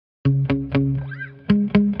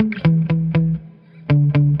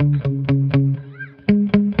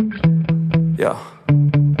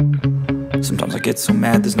get so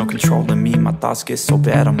mad, there's no controlling me. My thoughts get so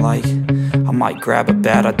bad, I'm like, I might grab a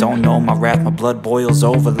bat, I don't know. My wrath, my blood boils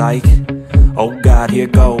over like, oh God, here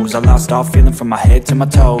goes. I lost all feeling from my head to my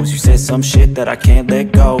toes. You said some shit that I can't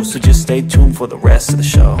let go, so just stay tuned for the rest of the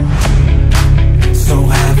show. So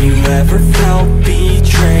have you ever felt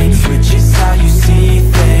betrayed? Switches how you see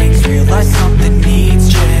things, realize something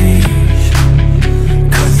needs change.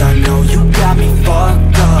 Cause I know you got me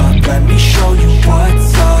fucked up, let me show you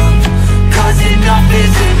what's up. Cause enough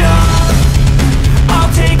is enough.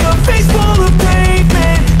 I'll take a face full of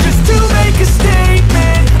pavement just to make a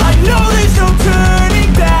statement. I know there's no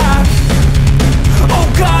turning back. Oh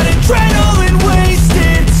God, adrenaline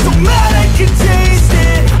wasted, so mad I can taste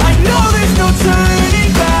it. I know there's no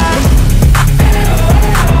turning back.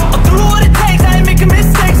 I'll do what it takes, I ain't making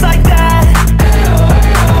mistakes like that.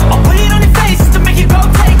 I'll put it on your face to make you go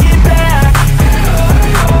take it back.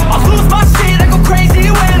 I'll lose my shit, I go crazy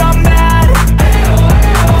when I'm mad.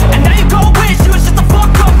 And now you go wish you would shut the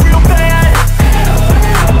fuck up real bad.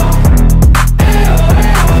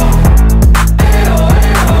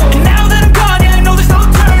 And now that I'm gone, yeah, I know there's no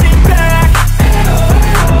turning back. And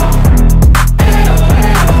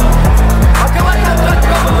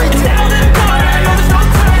now that I'm gone, I know there's no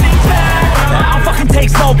turning back. I'll fucking take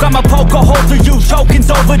smoke, I'ma poke a hole through you,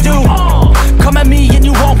 choking's overdue. Come at me and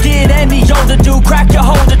you won't get any older, dude. Crack your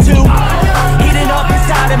holder too. Eating up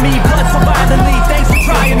inside of me, blood so violently. Thanks for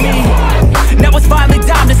trying me. Now it's finally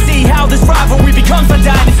time to see how this rivalry becomes a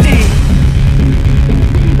dynasty.